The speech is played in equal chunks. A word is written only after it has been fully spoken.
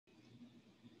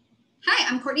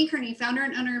I'm Courtney Kearney, founder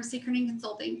and owner of CKearney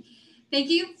Consulting. Thank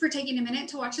you for taking a minute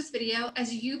to watch this video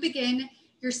as you begin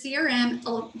your CRM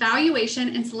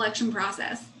evaluation and selection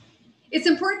process. It's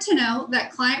important to know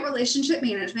that client relationship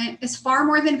management is far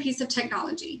more than a piece of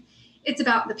technology. It's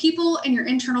about the people and your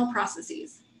internal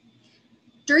processes.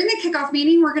 During the kickoff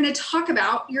meeting, we're going to talk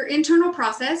about your internal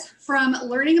process from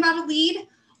learning about a lead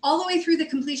all the way through the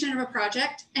completion of a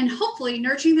project and hopefully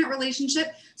nurturing that relationship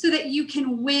so that you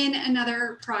can win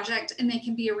another project and they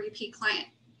can be a repeat client.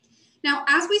 Now,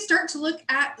 as we start to look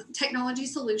at technology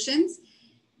solutions,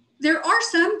 there are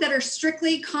some that are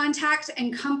strictly contact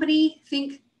and company,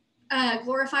 think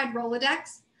glorified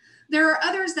Rolodex. There are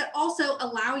others that also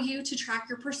allow you to track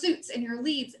your pursuits and your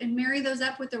leads and marry those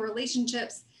up with the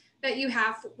relationships that you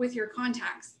have with your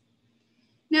contacts.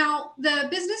 Now, the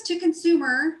business to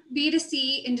consumer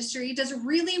B2C industry does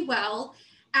really well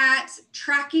at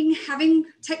tracking, having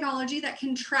technology that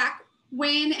can track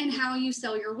when and how you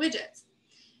sell your widgets.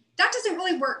 That doesn't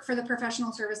really work for the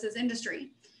professional services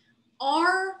industry.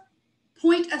 Our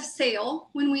point of sale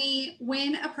when we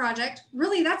win a project,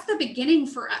 really that's the beginning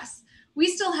for us. We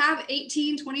still have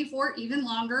 18, 24, even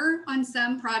longer on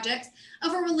some projects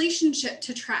of a relationship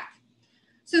to track.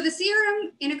 So the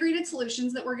CRM integrated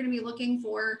solutions that we're going to be looking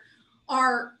for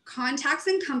are contacts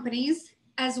and companies,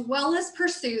 as well as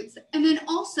pursuits, and then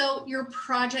also your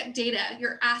project data,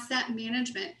 your asset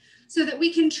management, so that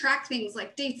we can track things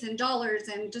like dates and dollars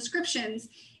and descriptions,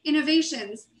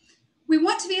 innovations. We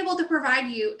want to be able to provide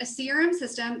you a CRM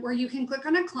system where you can click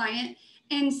on a client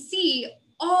and see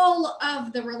all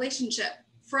of the relationship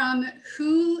from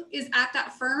who is at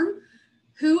that firm,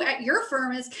 who at your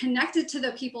firm is connected to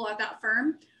the people at that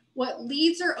firm, what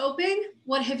leads are open,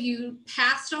 what have you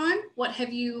passed on, what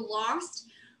have you lost,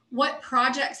 what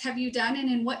projects have you done,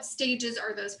 and in what stages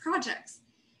are those projects.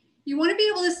 You want to be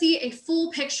able to see a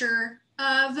full picture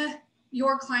of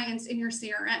your clients in your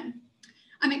CRM.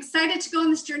 I'm excited to go on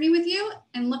this journey with you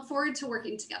and look forward to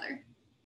working together.